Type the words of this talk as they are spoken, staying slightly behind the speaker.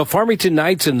The Farmington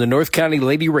Knights and the North County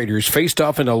Lady Raiders faced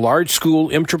off in a large school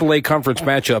MAAA conference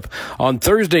matchup on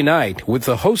Thursday night, with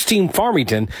the host team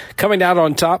Farmington coming out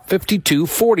on top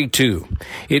 52-42.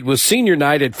 It was senior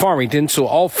night at Farmington, so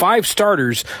all 5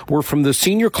 starters were from the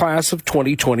senior class of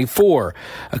 2024.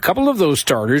 A couple of those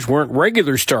starters weren't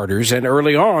regular starters, and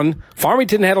early on,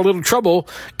 Farmington had a little trouble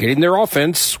getting their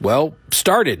offense,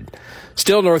 started.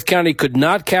 Still, North County could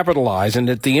not capitalize,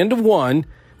 and at the end of one,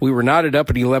 we were knotted up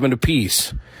at 11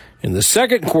 apiece. In the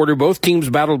second quarter, both teams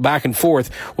battled back and forth,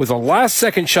 with a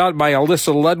last-second shot by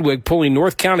Alyssa Ludwig pulling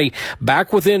North County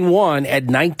back within one at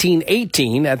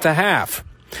 19-18 at the half.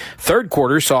 Third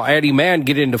quarter saw Addie Mann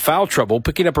get into foul trouble,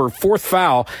 picking up her 4th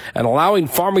foul and allowing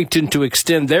Farmington to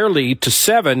extend their lead to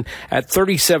 7 at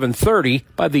 37-30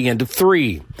 by the end of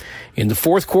 3. In the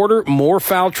fourth quarter, more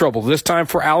foul trouble, this time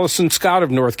for Allison Scott of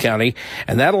North County,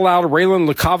 and that allowed Raylan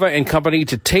LaCava and company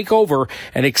to take over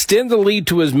and extend the lead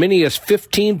to as many as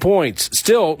 15 points.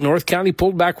 Still, North County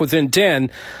pulled back within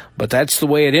 10, but that's the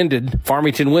way it ended.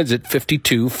 Farmington wins it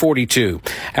 52-42.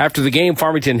 After the game,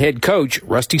 Farmington head coach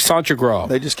Rusty Sanchagro.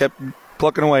 They just kept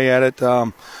plucking away at it.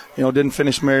 Didn't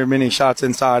finish very many shots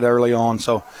inside early on,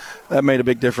 so that made a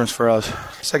big difference for us.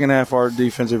 Second half, our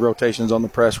defensive rotations on the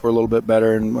press were a little bit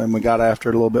better, and we got after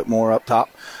it a little bit more up top.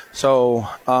 So,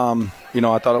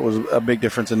 I thought it was a big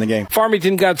difference in the game.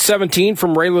 Farmington got 17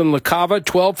 from Raylan LaCava,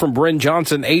 12 from Bryn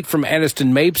Johnson, 8 from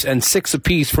Aniston Mapes, and 6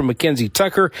 apiece from Mackenzie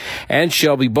Tucker and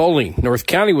Shelby Bowling. North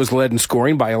County was led in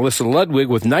scoring by Alyssa Ludwig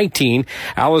with 19.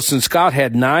 Allison Scott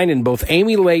had 9, and both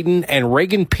Amy Layden and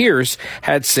Reagan Pierce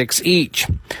had 6 each.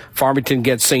 Farmington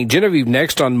gets St. Genevieve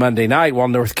next on Monday night, while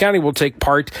North County will take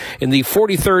part in the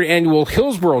 43rd annual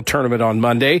Hillsborough tournament on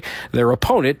Monday. Their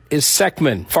opponent is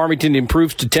Seckman. Farmington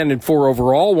improves to 10-4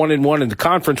 overall, 1-1 in the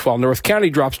conference, while North County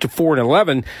drops to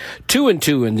 4-11,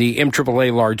 2-2 in the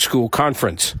MAAA Large School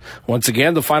Conference. Once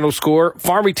again, the final score,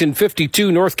 Farmington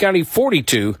 52, North County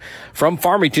 42. From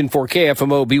Farmington for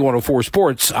KFMO B104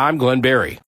 Sports, I'm Glenn Berry.